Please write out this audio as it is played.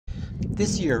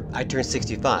This year I turned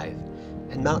 65,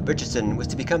 and Mount Richardson was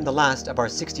to become the last of our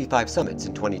 65 summits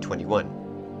in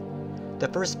 2021. The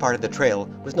first part of the trail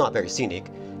was not very scenic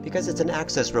because it's an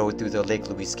access road through the Lake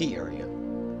Louise ski area.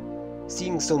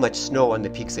 Seeing so much snow on the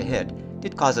peaks ahead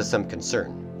did cause us some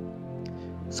concern.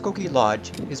 Skokie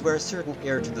Lodge is where a certain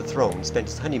heir to the throne spent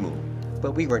his honeymoon,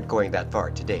 but we weren't going that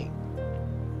far today.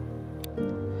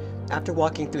 After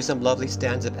walking through some lovely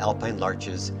stands of alpine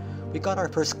larches, we got our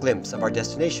first glimpse of our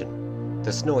destination,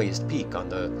 the snowiest peak on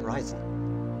the horizon.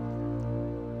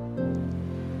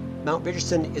 Mount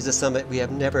Richardson is a summit we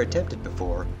have never attempted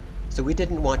before, so we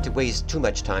didn't want to waste too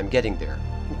much time getting there,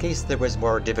 in case there was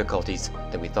more difficulties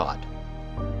than we thought.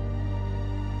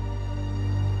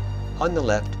 On the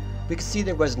left, we could see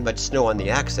there wasn't much snow on the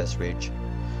access ridge,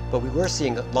 but we were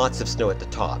seeing lots of snow at the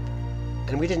top,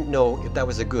 and we didn't know if that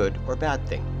was a good or bad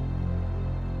thing.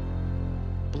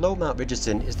 Below Mount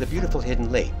Richardson is the beautiful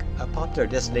hidden lake, a popular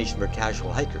destination for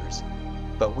casual hikers,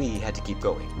 but we had to keep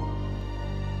going.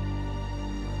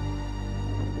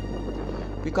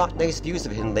 We got nice views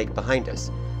of Hidden Lake behind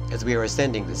us as we were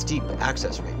ascending the steep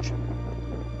access ridge.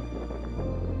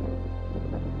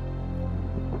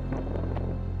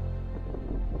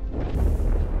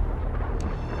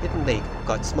 Hidden Lake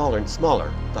got smaller and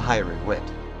smaller the higher it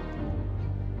went.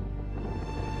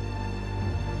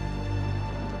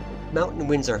 Mountain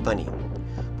winds are funny.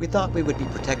 We thought we would be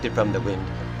protected from the wind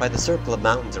by the circle of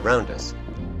mountains around us,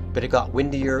 but it got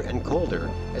windier and colder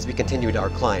as we continued our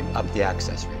climb up the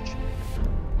access ridge.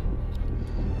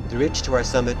 The ridge to our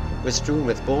summit was strewn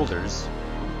with boulders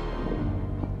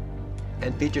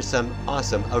and featured some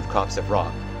awesome outcrops of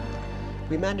rock.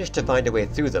 We managed to find a way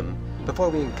through them before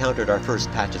we encountered our first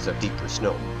patches of deeper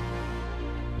snow.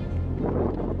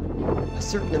 A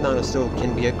certain amount of snow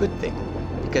can be a good thing,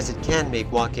 because it can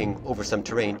make walking over some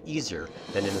terrain easier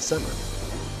than in the summer.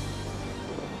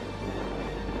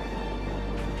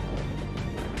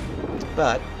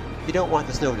 But you don't want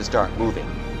the snow to start moving.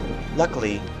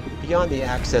 Luckily, beyond the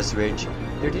access ridge,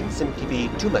 there didn't seem to be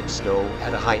too much snow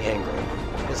at a high angle,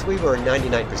 as we were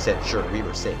 99% sure we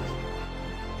were safe.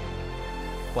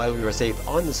 While we were safe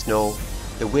on the snow,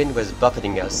 the wind was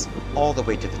buffeting us all the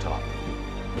way to the top.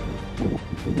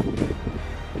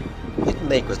 Hidden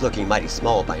Lake was looking mighty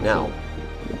small by now.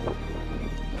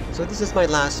 So this is my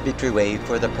last victory wave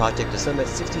for the project to summit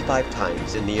 65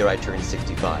 times in the year I turned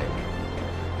 65.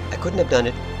 I couldn't have done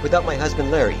it without my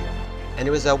husband Larry, and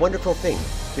it was a wonderful thing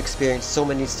to experience so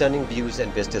many stunning views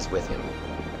and vistas with him.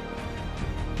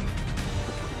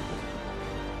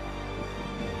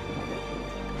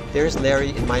 There's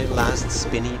Larry in my last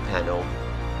spinny pano.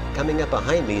 Coming up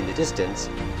behind me in the distance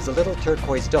is a little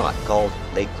turquoise dot called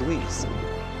Lake Louise.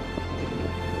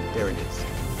 There it is.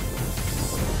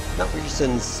 Mount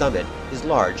Richardson's summit is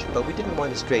large, but we didn't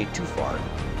want to stray too far.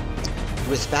 It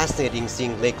was fascinating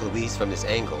seeing Lake Louise from this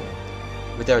angle.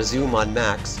 With our zoom on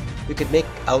max, we could make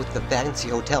out the fancy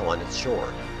hotel on its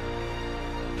shore.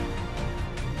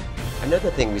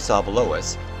 Another thing we saw below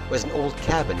us was an old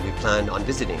cabin we planned on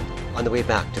visiting on the way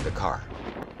back to the car.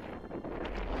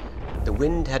 The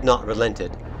wind had not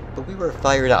relented, but we were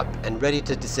fired up and ready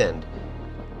to descend,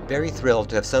 very thrilled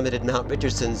to have summited Mount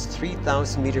Richardson's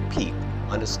 3,000-meter peak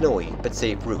on a snowy but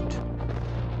safe route.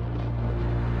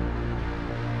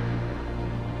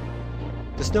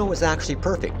 The snow was actually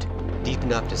perfect, deep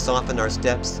enough to soften our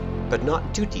steps, but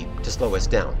not too deep to slow us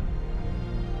down.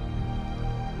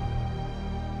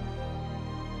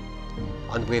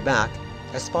 On the way back,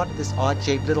 I spotted this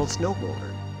odd-shaped little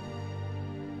snowblower.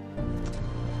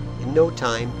 In no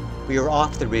time, we were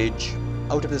off the ridge,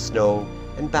 out of the snow,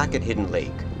 and back at Hidden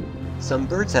Lake. Some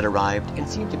birds had arrived and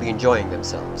seemed to be enjoying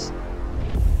themselves.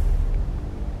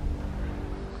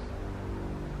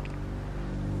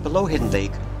 Below Hidden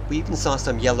Lake, we even saw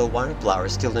some yellow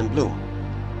wildflowers still in bloom,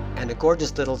 and a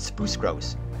gorgeous little spruce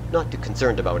grouse, not too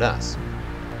concerned about us.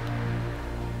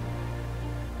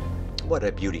 What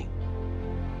a beauty.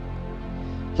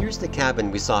 Here's the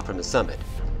cabin we saw from the summit.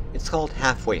 It's called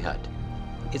Halfway Hut.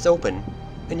 It's open,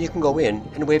 and you can go in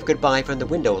and wave goodbye from the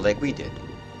window like we did.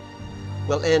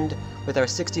 We'll end with our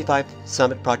 65th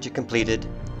summit project completed,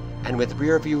 and with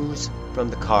rear views from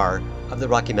the car of the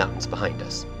Rocky Mountains behind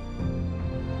us.